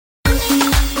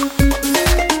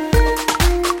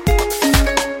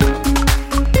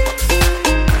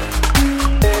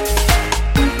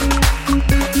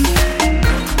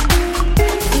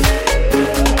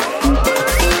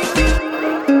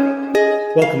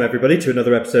Welcome everybody to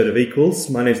another episode of Equals.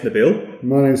 My name's Nabil.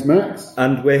 My name's Max.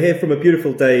 And we're here from a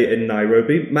beautiful day in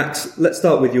Nairobi. Max, let's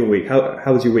start with your week.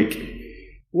 How was your week?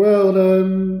 Well,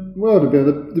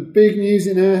 Nabil, the big news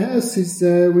in our house is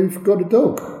we've got a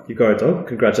dog. You got a dog?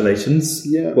 Congratulations.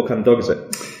 Yeah. What kind of dog is it?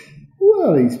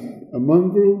 Well, he's a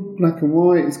mongrel, black and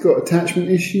white. He's got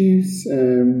attachment issues.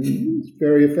 He's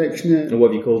very affectionate. And what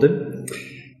have you called him?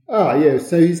 Yeah.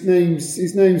 So his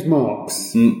name's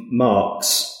Marx.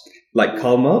 Marx. Like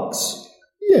Karl Marx?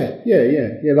 Yeah,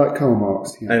 like Karl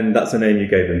Marx. Yeah. And that's the name you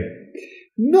gave him?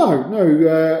 No.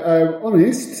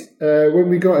 Honest, when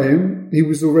we got him, he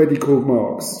was already called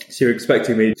Marx. So you're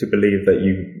expecting me to believe that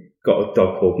you got a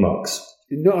dog called Marx?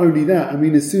 Not only that, I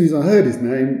mean, as soon as I heard his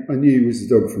name, I knew he was a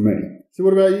dog for me. So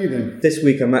what about you then? This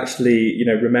week I'm actually,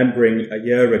 remembering a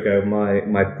year ago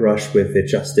my brush with the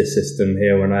justice system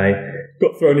here when I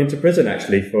got thrown into prison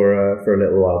actually for a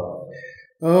little while.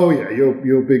 Oh yeah,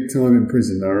 you're big time in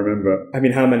prison, I remember. I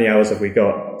mean, how many hours have we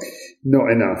got? Not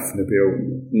enough,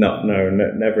 Nabil. No,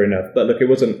 never enough. But look, it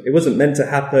wasn't meant to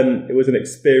happen. It was an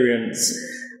experience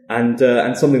and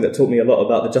something that taught me a lot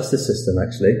about the justice system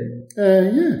actually.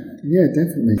 Yeah,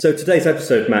 definitely. So today's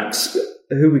episode, Max,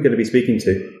 who are we going to be speaking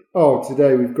to? Oh,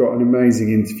 today we've got an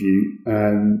amazing interview.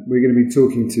 We're going to be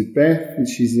talking to Beth, and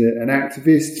she's an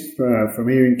activist from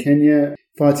here in Kenya,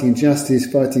 fighting injustice,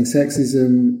 fighting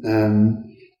sexism,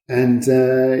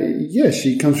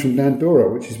 she comes from Dandora,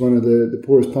 which is one of the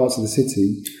poorest parts of the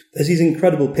city. There's these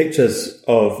incredible pictures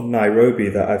of Nairobi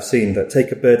that I've seen that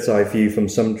take a bird's eye view from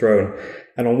some drone.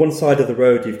 And on one side of the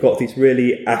road, you've got these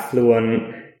really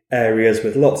affluent areas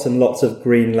with lots and lots of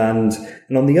green land.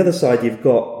 And on the other side, you've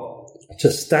got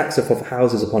just stacks of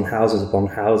houses upon houses upon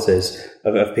houses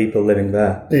of people living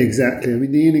there. Exactly. I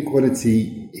mean, the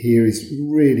inequality here is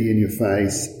really in your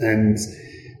face. And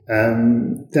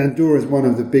Dandora is one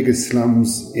of the biggest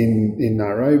slums in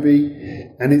Nairobi.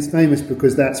 And it's famous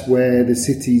because that's where the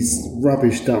city's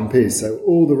rubbish dump is. So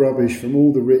all the rubbish from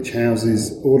all the rich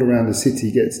houses all around the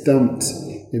city gets dumped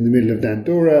in the middle of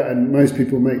Dandora, and most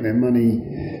people make their money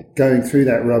going through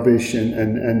that rubbish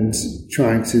and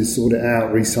trying to sort it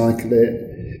out, recycle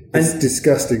it. It's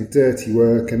disgusting, dirty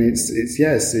work, and it's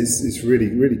really,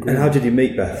 really great. And how did you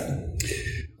meet Beth?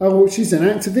 Oh, well, she's an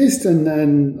activist,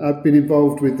 and I've been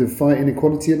involved with the Fight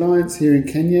Inequality Alliance here in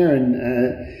Kenya, and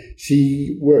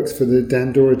she works for the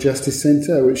Dandora Justice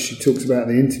Centre, which she talks about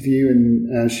in the interview,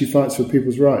 and she fights for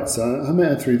people's rights. So I met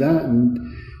her through that, and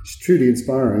she's truly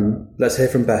inspiring. Let's hear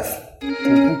from Beth.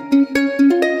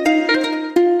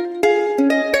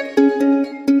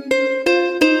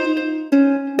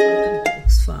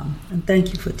 Oxfam, and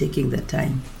thank you for taking the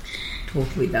time to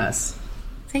talk with us.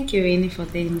 Thank you, Rini, for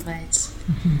the invite.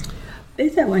 Mm-hmm.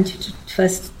 Beth, I want you to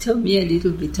first tell me a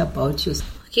little bit about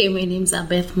yourself. Okay, my name's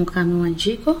Beth Mukami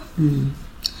Wanjiko.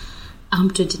 I'm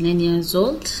 29 years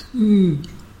old. I'm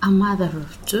a mother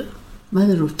of two.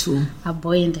 Mother of two. A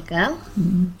boy and a girl.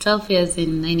 12 years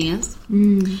and 9 years.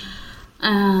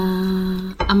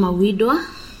 I'm a widower.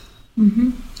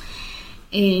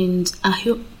 And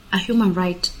a human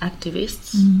rights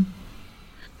activist.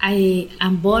 I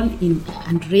am born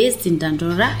and raised in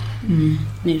Dandora,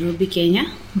 Nairobi, Kenya.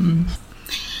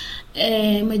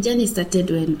 My journey started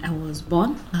when I was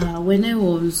born. When I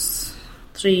was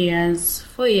 4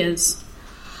 years,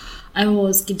 I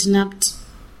was kidnapped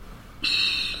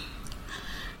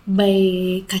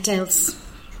by cartels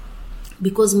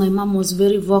because my mom was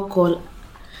very vocal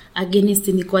against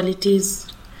inequalities.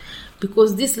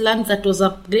 Because this land that was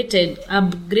upgraded,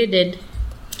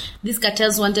 these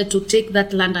cartels wanted to take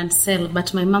that land and sell,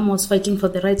 but my mom was fighting for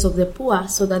the rights of the poor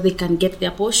so that they can get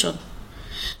their portion.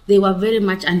 They were very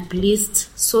much unpleased,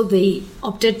 so they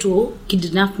opted to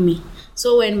kidnap me.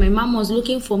 So when my mom was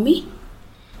looking for me,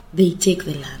 they take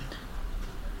the land.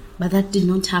 But that did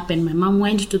not happen. My mom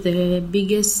went to the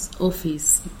biggest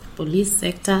office, police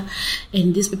sector,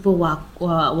 and these people were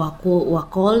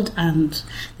called, and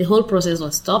the whole process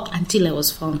was stopped until I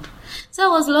was found. So I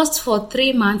was lost for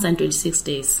 3 months and 26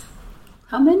 days.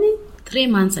 How many? 3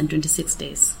 months and 26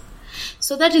 days.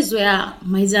 So that is where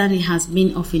my journey has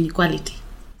been of inequality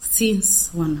since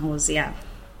when I was young.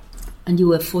 And you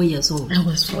were 4 years old? I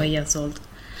was 4 years old.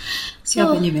 Do you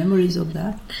have any memories of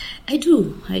that? I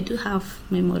do have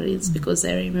memories because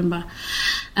I remember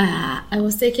I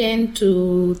was taken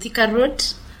to Thika Road.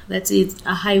 That's it,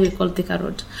 a highway called Thika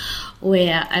Road,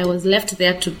 where I was left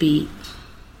there to be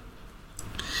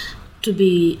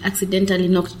accidentally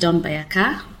knocked down by a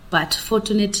car. But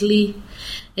fortunately,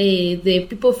 the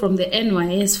people from the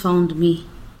NYS found me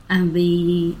and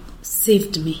they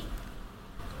saved me.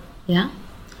 Yeah.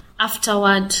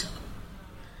 Afterward,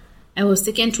 I was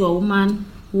taken to a woman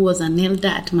who was an elder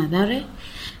at Mathare.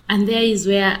 And there is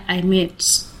where I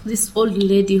met this old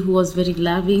lady who was very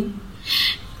loving.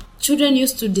 Children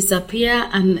used to disappear,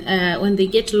 and when they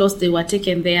get lost, they were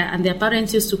taken there, and their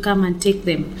parents used to come and take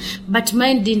them. But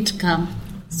mine didn't come.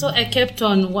 So I kept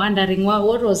on wondering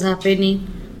what was happening.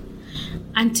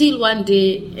 Until one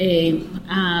day,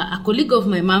 a colleague of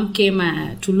my mom came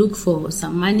to look for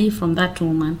some money from that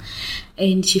woman,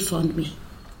 and she found me.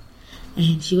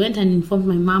 And she went and informed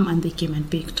my mom, and they came and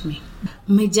picked me.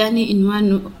 My journey in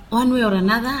one way or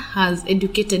another has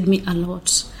educated me a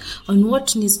lot on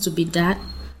what needs to be done,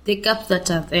 the gaps that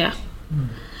are there.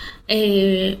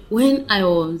 When I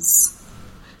was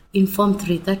in Form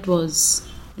 3, that was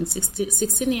in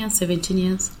 16 years, 17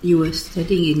 years. You were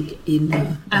studying in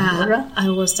Dandora? I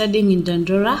was studying in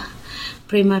Dandora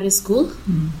Primary School,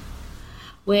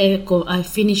 where I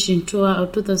finished in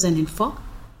 2004.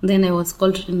 Then I was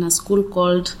called in a school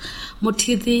called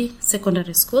Motithi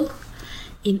Secondary School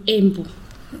in Embu,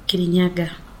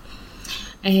 Kirinyaga.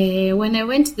 When I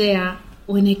went there,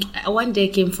 one day I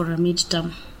came for a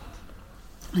midterm.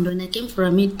 And when I came for a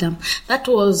midterm, that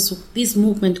was this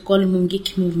movement called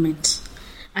Mungiki Movement,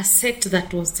 a sect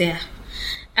that was there.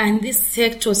 And this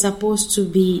sect was supposed to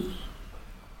be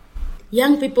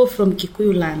young people from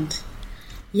Kikuyu land.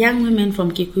 Young women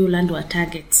from Kikuyu land were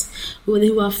targets.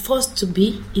 They were forced to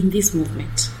be in this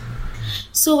movement.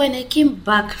 So when I came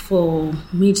back for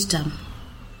midterm,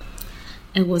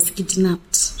 I was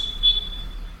kidnapped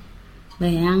by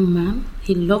a young man.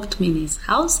 He locked me in his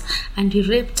house and he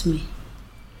raped me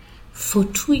for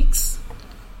 2 weeks.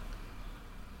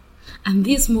 And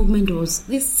this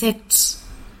sect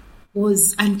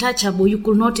was untouchable. You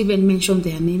could not even mention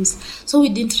their names. So we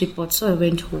didn't report, so I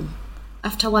went home.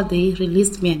 Afterward, they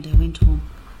released me and I went home.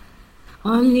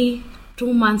 Only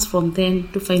 2 months from then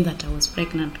to find that I was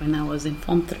pregnant when I was in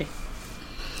Form 3.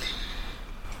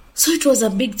 So it was a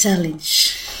big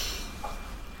challenge.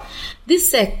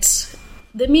 This sect,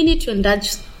 the minute you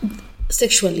indulge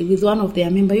sexually with one of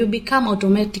their members, you become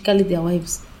automatically their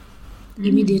wives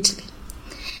immediately.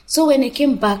 So when I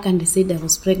came back and they said I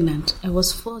was pregnant, I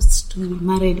was forced to be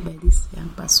married by this young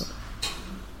person.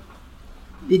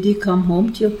 Did he come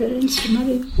home to your parents to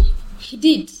marry you? He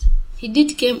did. He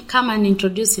did come and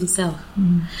introduce himself.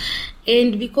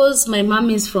 And because my mom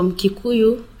is from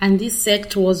Kikuyu and this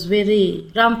sect was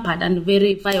very rampant and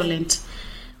very violent,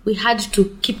 we had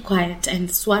to keep quiet and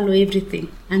swallow everything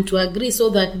and to agree so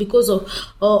that because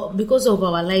of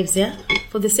our lives,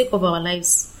 for the sake of our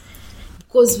lives,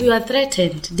 because we were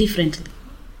threatened differently.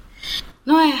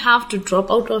 Now I have to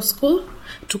drop out of school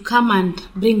to come and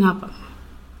bring up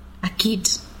a kid.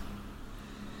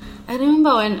 I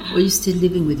remember when... Were you still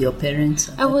living with your parents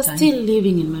at I was that time? still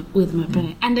living with my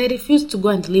parents. And I refused to go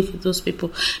and live with those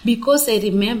people because I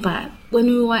remember when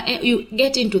you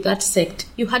get into that sect,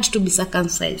 you had to be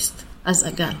circumcised as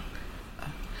a girl.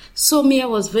 So me, I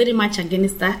was very much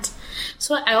against that.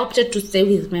 So I opted to stay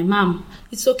with my mom.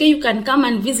 It's okay, you can come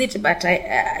and visit, but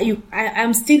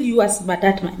I'm still yours, but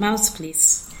at my mom's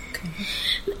place. Okay.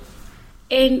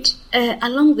 And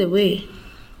along the way,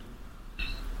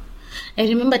 I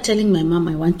remember telling my mom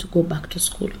I want to go back to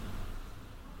school.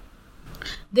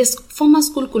 This former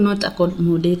school could not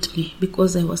accommodate me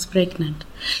because I was pregnant.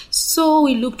 So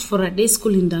we looked for a day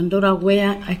school in Dandora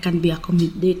where I can be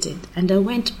accommodated. And I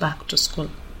went back to school.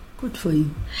 Good for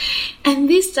you. And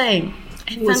this time,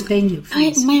 Who was paying you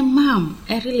fees? My mom.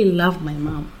 I really loved my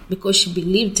mom because she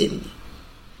believed in me.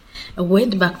 I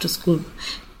went back to school.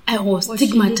 I was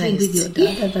stigmatized. She living with your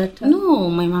dad at that time? No,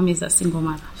 my mom is a single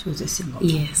mother. She was a single mother.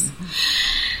 Yes.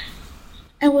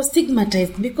 I was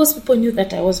stigmatized because people knew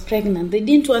that I was pregnant. They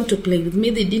didn't want to play with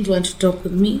me. They didn't want to talk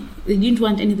with me. They didn't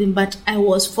want anything, but I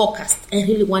was focused. I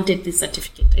really wanted this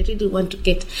certificate. I really want to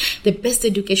get the best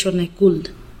education I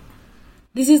could.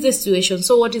 This is the situation.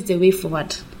 So what is the way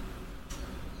forward?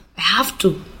 I have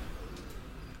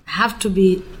to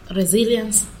be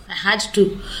resilient. I had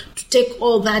to take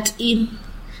all that in.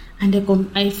 And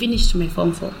I finished my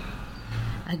Form 4.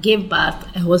 I gave birth.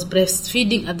 I was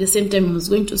breastfeeding at the same time I was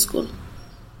going to school.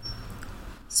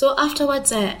 So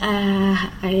afterwards,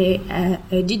 I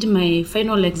did my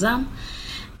final exam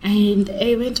and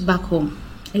I went back home.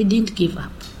 I didn't give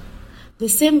up. The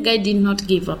same guy did not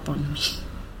give up on me.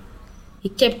 He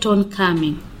kept on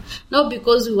coming. Not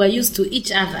because we were used to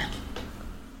each other.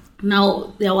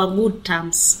 Now there were good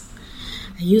terms.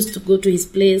 I used to go to his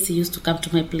place. He used to come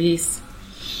to my place.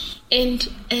 And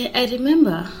I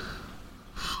remember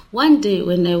one day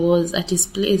when I was at his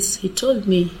place, he told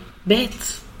me,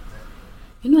 Beth,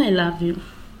 you know I love you.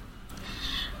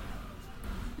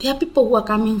 There are people who are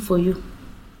coming for you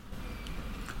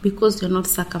because you're not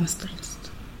circumcised.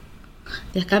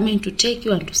 They're coming to take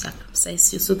you and to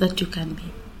circumcise you so that you can be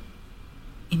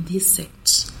in this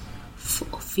sect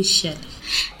officially.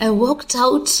 I walked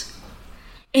out,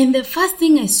 and the first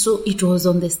thing I saw, it was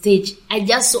on the stage. I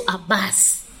just saw a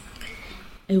bus.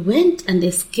 I went and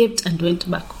escaped and went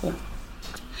back home.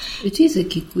 It is a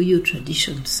Kikuyu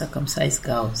tradition to circumcise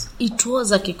girls. It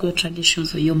was a Kikuyu tradition.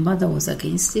 So your mother was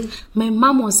against it? My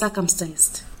mom was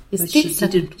circumcised. But she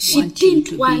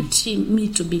didn't want me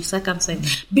to be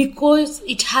circumcised because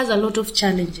it has a lot of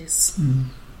challenges.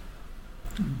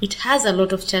 It has a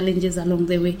lot of challenges along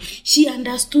the way. She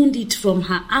understood it from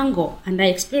her angle and her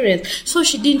experience, so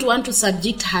she didn't want to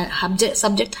subject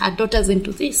her daughters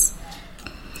into this.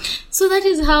 So that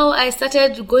is how I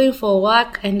started going for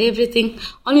work and everything,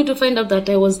 only to find out that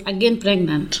I was again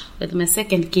pregnant with my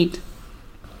second kid.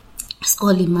 It's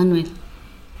called Emmanuel.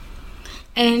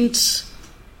 And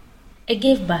I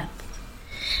gave birth.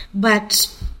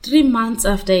 But 3 months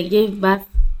after I gave birth,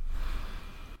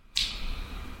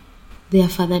 their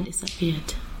father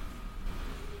disappeared.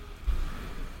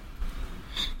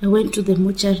 I went to the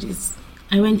mortuaries.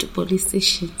 I went to police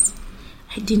stations.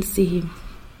 I didn't see him.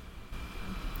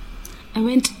 I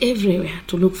went everywhere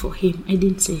to look for him. I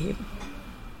didn't see him.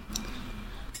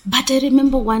 But I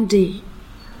remember one day,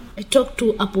 I talked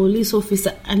to a police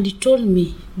officer and he told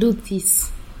me, do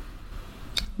this.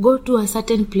 Go to a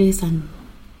certain place and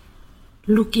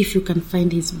look if you can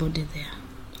find his body there.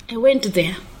 I went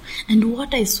there, and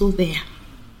what I saw there,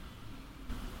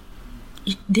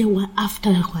 they were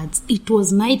afterwards. It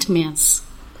was nightmares.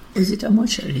 Was it a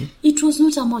mortuary? It was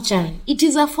not a mortuary. It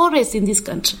is a forest in this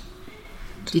country.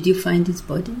 Did you find his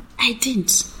body? I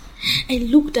didn't. I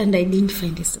looked and I didn't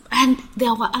find his body. And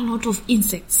there were a lot of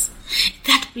insects.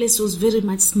 That place was very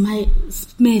much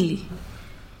smelly.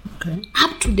 Okay.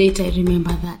 Up to date, I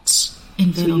remember that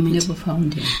environment. So you've never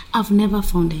found him? I've never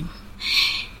found him.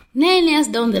 9 years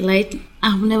down the line,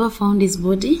 I've never found his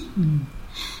body.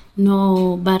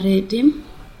 No buried him.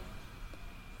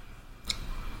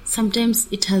 Sometimes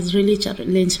it has really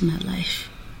challenged my life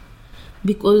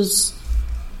because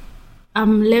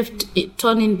I'm left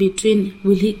torn in between,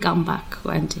 will he come back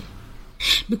one day?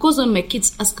 Because when my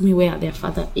kids ask me where their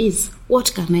father is,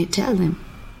 what can I tell them?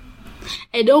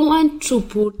 I don't want to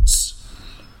put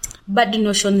bad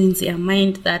notion in their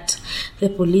mind that the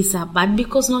police are bad,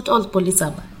 because not all police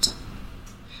are bad.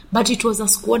 But it was a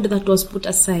squad that was put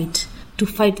aside to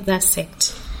fight that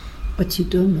sect. But you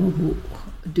don't know who.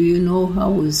 Do you know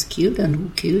how he was killed and who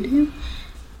killed him?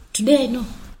 Today I know.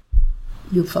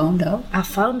 You found out? I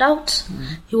found out.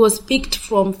 He was picked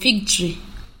from Fig Tree,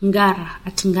 Ngara,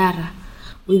 at Ngara,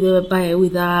 with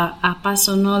a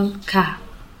personal car.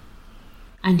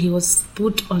 And he was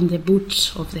put on the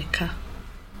boot of the car,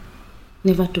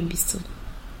 never to be seen.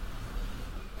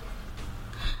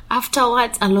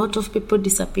 Afterwards, a lot of people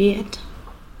disappeared.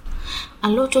 A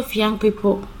lot of young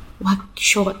people were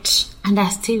shot and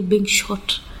are still being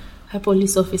shot by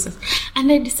police officers.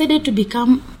 And I decided to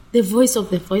become the voice of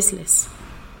the voiceless.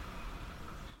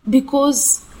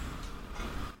 Because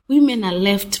women are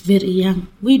left very young,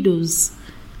 widows,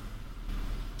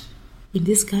 in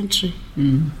this country.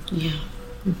 Yeah.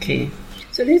 Okay.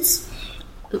 So let's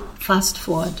fast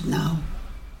forward now.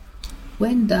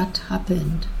 When that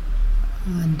happened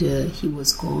and he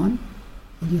was gone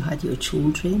and you had your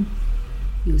children,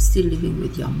 you were still living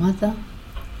with your mother,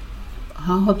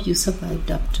 how have you survived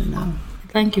up to now?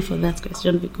 Thank you for that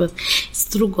question, because it's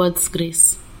through God's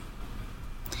grace.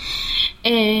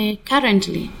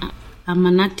 Currently, I'm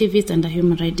an activist and a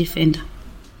human rights defender.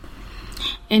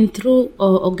 And through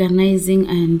organizing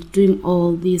and doing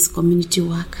all this community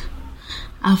work,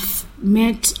 I've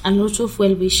met a lot of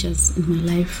well-wishers in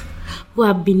my life who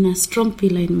have been a strong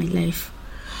pillar in my life,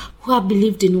 who have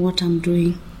believed in what I'm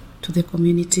doing to the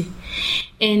community.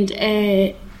 And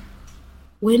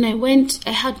when I went,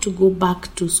 I had to go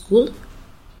back to school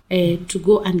to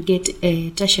go and get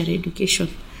a tertiary education.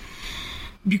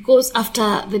 Because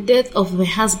after the death of my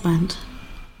husband,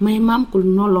 my mom could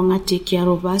no longer take care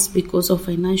of us because of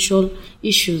financial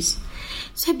issues.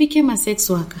 So I became a sex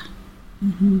worker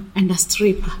and a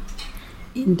stripper.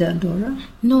 In Dandora?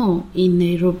 No, in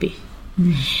Nairobi.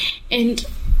 And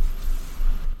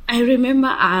I remember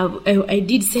I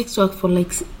did sex work for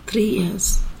like 3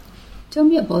 years. Tell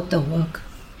me about the work,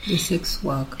 the sex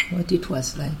work, what it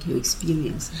was like, your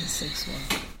experience in the sex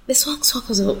work. The sex work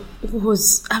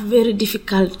was a very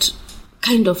difficult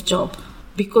kind of job,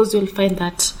 because you'll find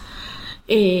that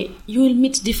you will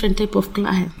meet different type of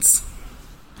clients.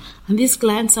 And these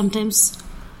clients, sometimes,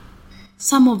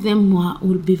 some of them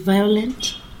will be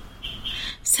violent.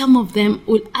 Some of them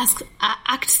will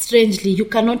act strangely. You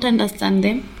cannot understand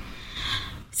them.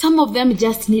 Some of them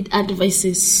just need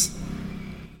advices.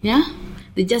 Yeah?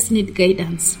 They just need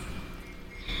guidance.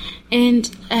 And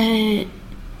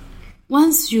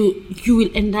once you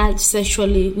will indulge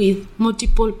sexually with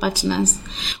multiple partners,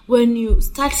 when you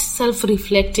start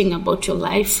self-reflecting about your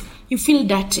life, you feel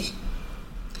dirty.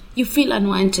 You feel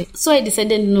unwanted. So I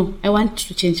decided, no, I want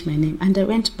to change my name. And I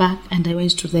went back and I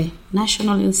went to the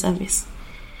National Youth Service,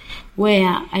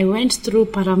 where I went through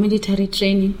paramilitary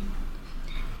training.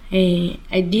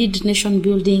 I did nation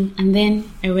building, and then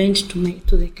I went to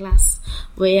the class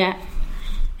where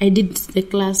I did the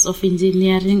class of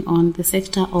engineering on the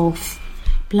sector of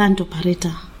plant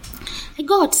operator. I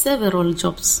got several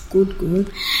jobs.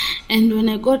 Good. And when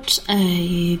I got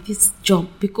this job,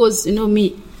 because you know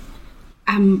me,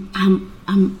 I'm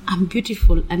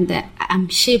beautiful and I'm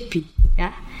shapy,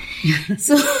 yeah.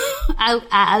 So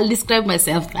I'll describe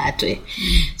myself that way.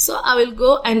 So I will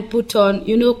go and put on,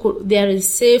 there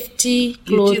is safety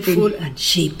clothing. Beautiful and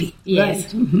shapy.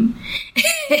 Yes. Right.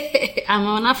 Mm-hmm. I'm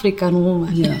an African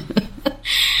woman. Yeah.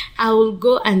 I will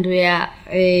go and wear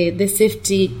the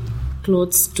safety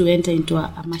clothes to enter into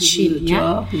a machine.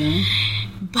 Job, yeah.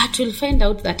 But you'll find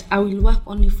out that I will work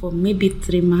only for maybe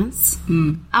 3 months.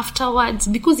 Afterwards,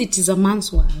 because it is a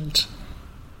man's world.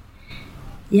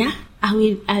 Yeah,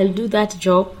 I'll do that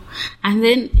job, and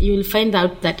then you will find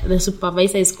out that the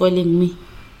supervisor is calling me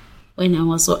when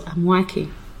I'm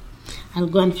working. I'll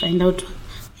go and find out,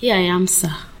 here I am,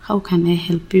 sir. How can I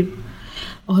help you?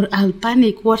 Or I'll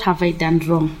panic, what have I done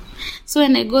wrong? So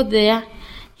when I go there,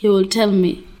 he will tell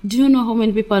me, do you know how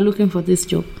many people are looking for this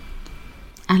job?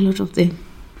 A lot of them.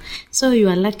 So you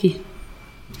are lucky.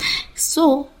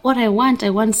 So what I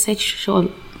want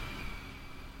sexual.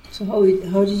 So how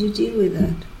did you deal with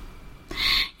that?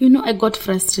 I got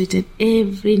frustrated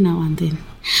every now and then,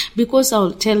 because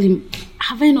I'll tell him,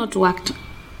 have I not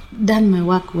done my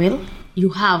work well? You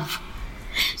have.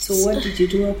 So what did you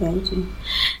do about it?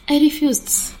 I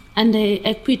refused, and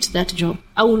I quit that job.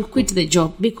 I will quit the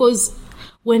job, because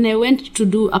when I went to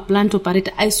do a plant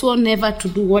operator, I swore never to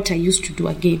do what I used to do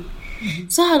again. Mm-hmm.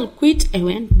 So I'll quit. I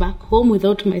went back home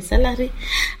without my salary,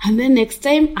 and then next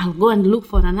time I'll go and look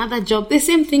for another job. The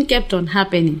same thing kept on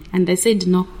happening, and I said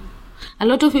no. A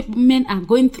lot of men are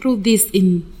going through this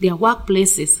in their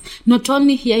workplaces, not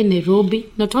only here in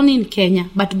Nairobi, not only in Kenya,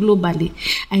 but globally.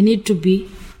 I need to be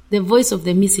the voice of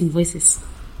the missing voices.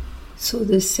 So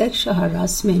the sexual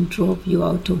harassment drove you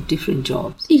out of different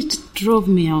jobs? It drove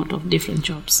me out of different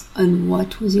jobs. And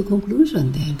what was your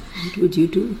conclusion then? What would you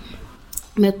do?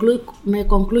 My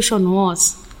conclusion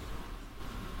was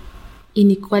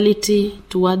inequality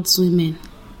towards women.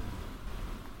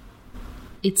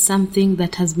 It's something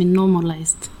that has been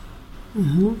normalized.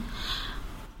 Mm-hmm.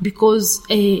 Because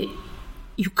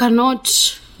you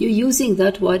cannot... You're using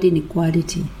that word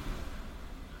inequality.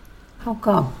 How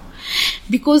come?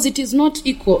 Because it is not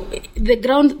equal.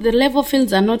 The level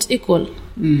fields are not equal.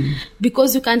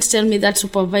 Because you can't tell me that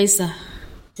supervisor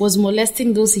was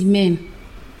molesting those men.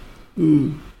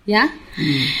 Yeah?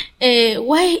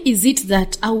 Why is it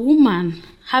that a woman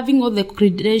having all the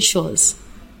credentials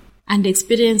and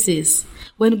experiences,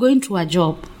 when going to a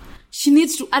job, she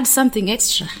needs to add something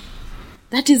extra?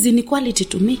 That is inequality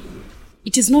to me.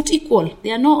 It is not equal.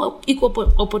 There are no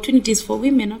equal opportunities for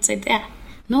women outside there.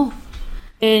 No.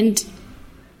 And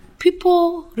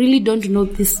people really don't know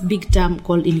this big term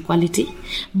called inequality,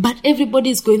 but everybody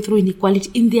is going through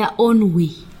inequality in their own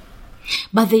way.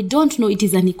 But they don't know it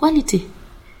is an equality.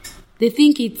 They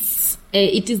think it is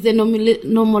the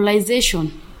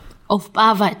normalization of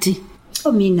poverty.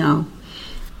 I mean, now,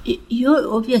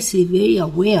 you're obviously very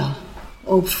aware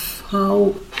of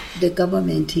how the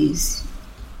government is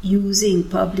using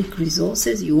public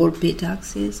resources, you all pay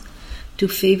taxes, to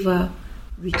favor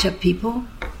richer people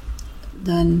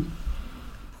than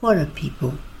poorer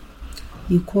people.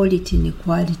 You call it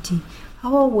inequality.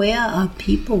 How aware are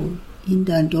people in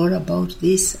Dandora about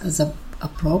this as a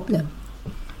problem?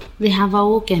 They have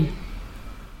awoken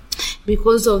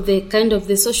because of the kind of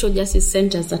the social justice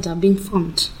centers that are being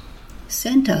formed.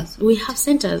 Centers? We have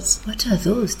centers. What are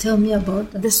those? Tell me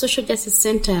about them. The social justice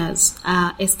centers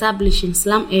are established in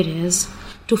slum areas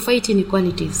to fight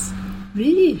inequalities.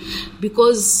 Really?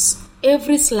 Because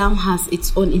every slum has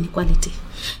its own inequality.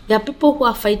 There are people who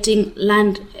are fighting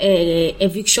land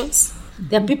evictions.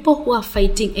 There are people who are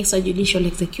fighting extrajudicial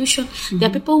execution. There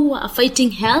are people who are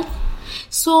fighting health.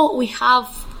 So we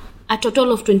have a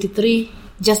total of 23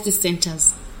 justice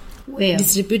centers. Where?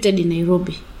 Distributed in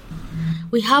Nairobi.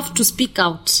 We have to speak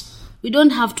out. We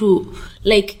don't have to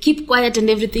keep quiet and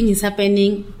everything is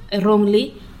happening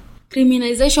wrongly.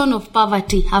 Criminalization of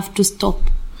poverty have to stop.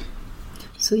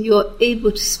 So you're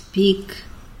able to speak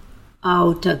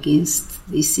out against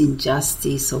this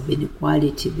injustice of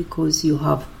inequality because you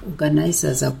have organized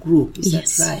as a group. Is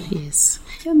Yes, that right? yes.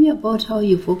 Tell me about how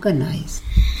you've organized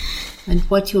and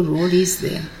what your role is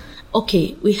there.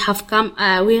 Okay, we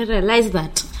realized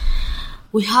that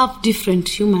we have different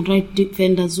human rights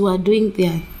defenders who are doing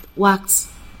their works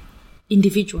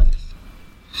individually.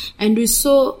 And we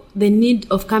saw the need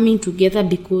of coming together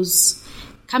because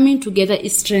coming together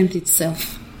is strength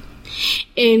itself.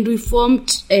 And we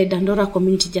formed a Dandora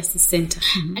Community Justice Center.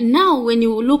 Mm-hmm. And now when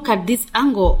you look at this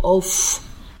angle of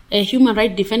human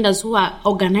rights defenders who are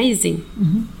organizing,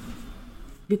 mm-hmm.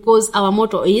 because our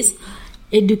motto is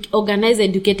organize,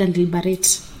 educate, and liberate.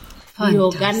 Fantastic. We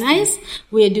organize,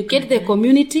 we educate the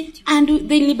community, and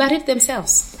they liberate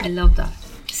themselves. I love that.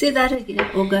 Say that again.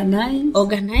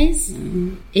 Organize,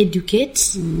 mm-hmm. educate,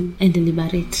 mm-hmm. and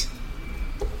liberate.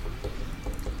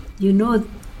 You know,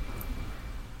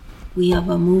 we have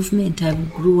a movement I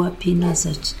grew up in as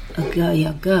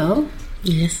a girl.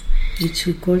 Yes. Which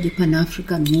we call the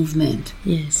Pan-African Movement.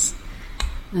 Yes.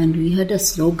 And we had a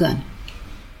slogan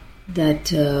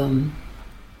that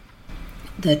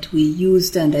that we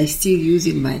used and I still use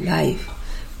in my life.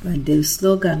 And the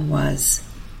slogan was,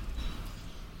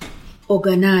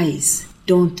 organize,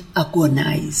 don't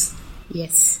agonize.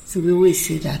 Yes. So we always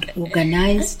say that,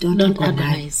 organize, don't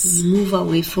agonize. Move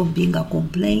away from being a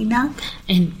complainer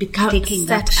and taking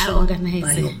action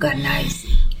by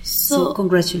organizing. So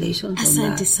congratulations on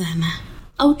that. Asante sana.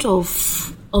 Out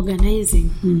of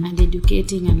organizing and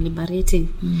educating and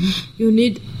liberating,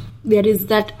 there is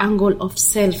that angle of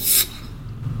self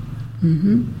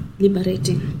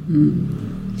liberating.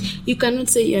 You cannot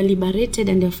say you're liberated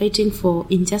and you're fighting for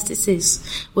injustices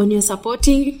when you're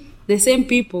supporting the same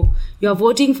people. You're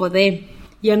voting for them.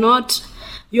 You are not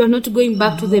going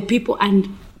back to the people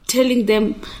and telling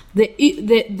them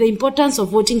the importance of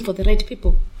voting for the right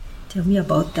people. Tell me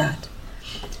about that.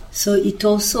 So it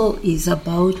also is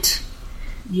about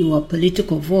your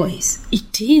political voice.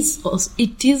 It is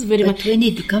very much. But when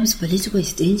it becomes political,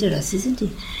 it's dangerous, isn't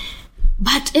it?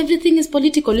 But everything is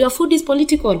political. Your food is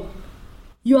political.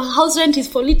 Your house rent is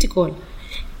political.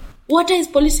 Water is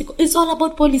political. It's all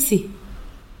about policy.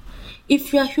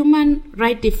 If you're a human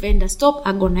rights defender, stop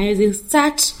agonizing.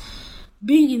 Start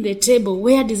being in the table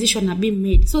where decisions are being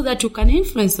made so that you can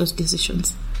influence those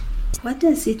decisions. What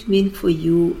does it mean for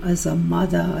you as a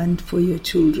mother and for your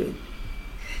children?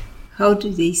 How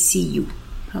do they see you?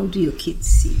 How do your kids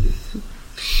see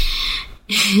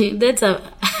you?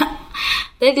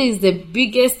 That is the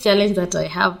biggest challenge that I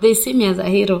have. They see me as a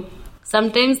hero.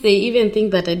 Sometimes they even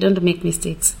think that I don't make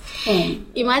mistakes.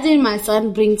 Imagine my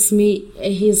son brings me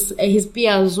his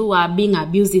peers who are being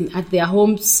abused at their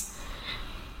homes.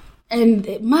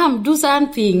 And, Mom, do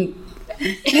something.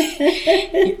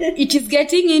 It is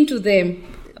getting into them.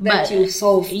 But you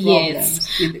solve problems.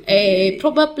 Yes.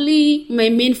 Probably my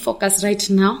main focus right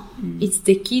now is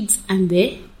the kids and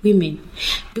the women.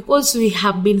 Because we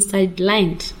have been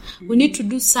sidelined. We need to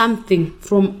do something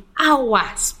from our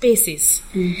spaces.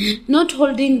 Not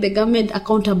holding the government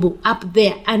accountable up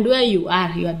there. And where you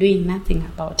are doing nothing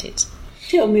about it.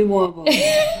 Tell me more about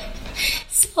that.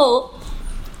 So,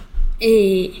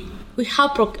 we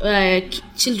have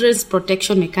children's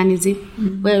protection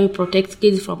mechanism where we protect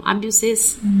kids from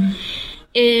abuses.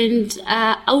 And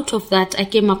out of that, I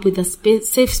came up with a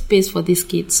safe space for these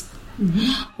kids.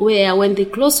 Where when they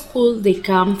close school, they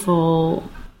come for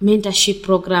mentorship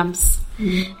programs.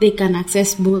 They can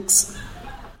access books.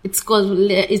 It's called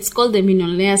the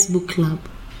Millionaires Book Club.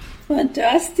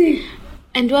 Fantastic.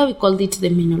 And why we called it the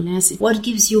Millionaires? What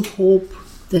gives you hope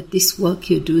that this work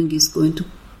you're doing is going to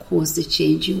cause the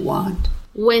change you want?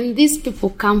 When these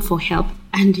people come for help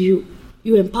and you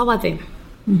empower them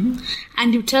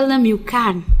and you tell them you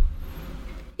can,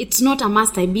 it's not a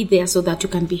must I be there so that you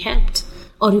can be helped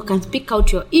or you can speak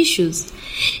out your issues.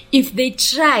 If they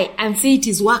try and see it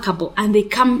is workable and they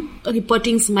come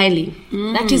reporting smiling,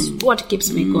 that is what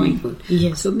keeps me going.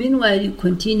 Yes. So meanwhile, you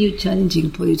continue challenging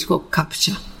political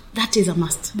capture. That is a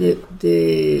must.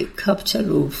 The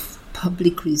capture of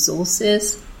public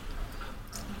resources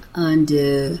and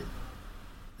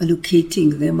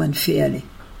allocating them unfairly.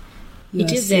 You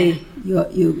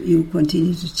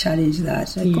continue to challenge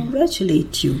that. I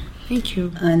congratulate you. Thank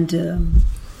you. And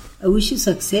I wish you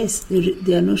success.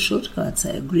 There are no shortcuts. I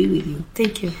agree with you.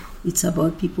 Thank you. It's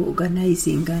about people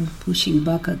organizing and pushing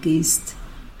back against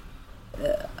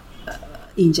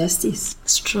injustice.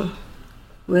 It's true.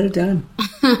 Well done.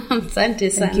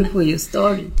 Asante sana. Thank you for your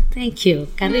story. Thank you.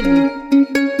 Karibu.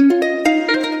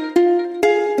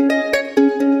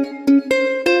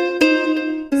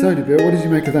 Tony, Bill, what did you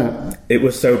make of that? It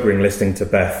was sobering listening to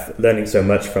Beth, learning so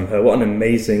much from her. What an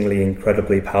amazingly,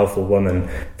 incredibly powerful woman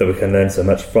that we can learn so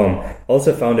much from. I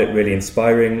also found it really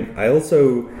inspiring.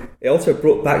 It also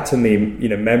brought back to me,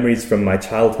 memories from my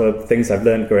childhood, things I've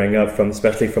learned growing up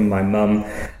especially from my mum,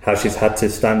 how she's had to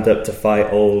stand up to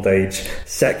fight old age,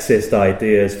 sexist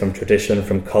ideas from tradition,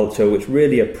 from culture, which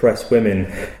really oppress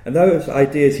women. And those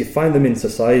ideas, you find them in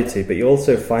society, but you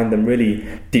also find them really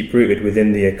deep-rooted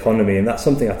within the economy. And that's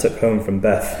something I took home from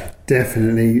Beth.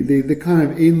 Definitely. The kind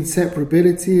of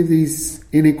inseparability of these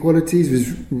inequalities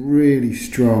was really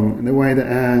strong. And the way that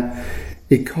our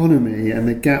economy and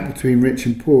the gap between rich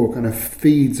and poor kind of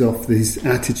feeds off these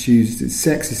attitudes, these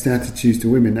sexist attitudes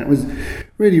to women, that was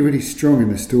really, really strong in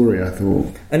the story, I thought.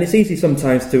 And it's easy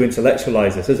sometimes to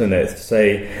intellectualize this, isn't it? To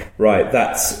say, right,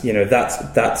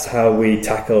 that's how we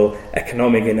tackle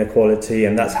economic inequality,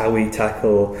 and that's how we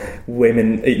tackle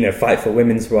women, fight for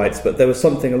women's rights. But there was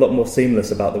something a lot more seamless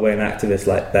about the way an activist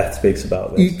like Beth speaks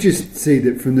about this. You just see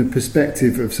that from the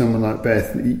perspective of someone like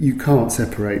Beth, you can't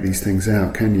separate these things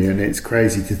out, can you? And it's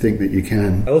crazy to think that you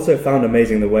can. I also found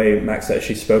amazing the way, Max, that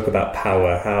she spoke about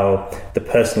power, how the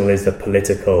personal is the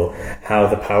political, how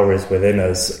the power is within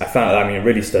us. It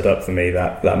really stood up for me,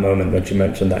 that moment when she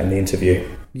mentioned that in the interview.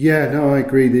 Yeah, no, I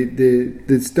agree.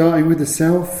 The starting with the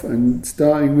self and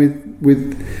starting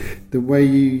with the way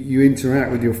you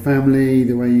interact with your family,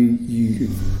 the way you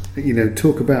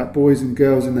talk about boys and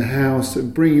girls in the house,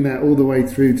 and bringing that all the way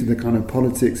through to the kind of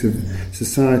politics of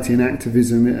society and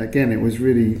activism. Again, it was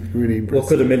really, really impressive. What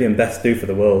could a million Beths do for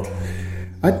the world?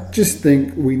 I just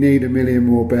think we need a million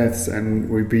more Beths and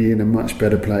we'd be in a much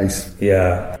better place.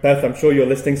 Yeah. Beth, I'm sure you're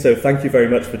listening, so thank you very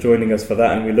much for joining us for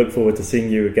that, and we look forward to seeing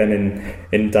you again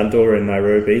in Dandora and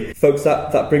Nairobi. Folks,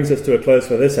 that brings us to a close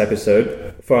for this episode.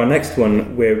 For our next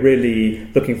one, we're really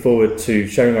looking forward to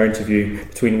sharing our interview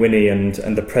between Winnie and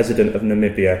the president of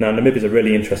Namibia. Now, Namibia is a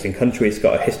really interesting country. It's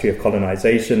got a history of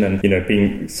colonization and,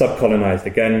 being sub-colonized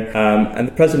again. And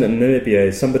the president of Namibia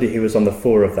is somebody who was on the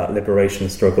fore of that liberation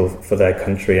struggle for their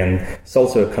country. And it's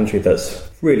also a country that's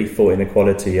really fought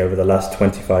inequality over the last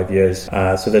 25 years.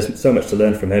 So there's so much to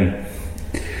learn from him.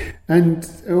 And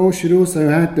I should also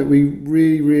add that we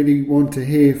really, really want to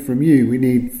hear from you. We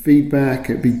need feedback.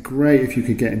 It'd be great if you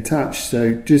could get in touch.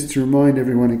 So just to remind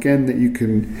everyone again that you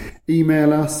can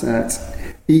email us at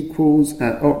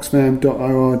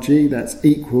equals@oxfam.org. That's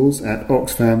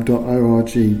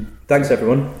equals@oxfam.org. Thanks,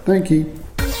 everyone. Thank you.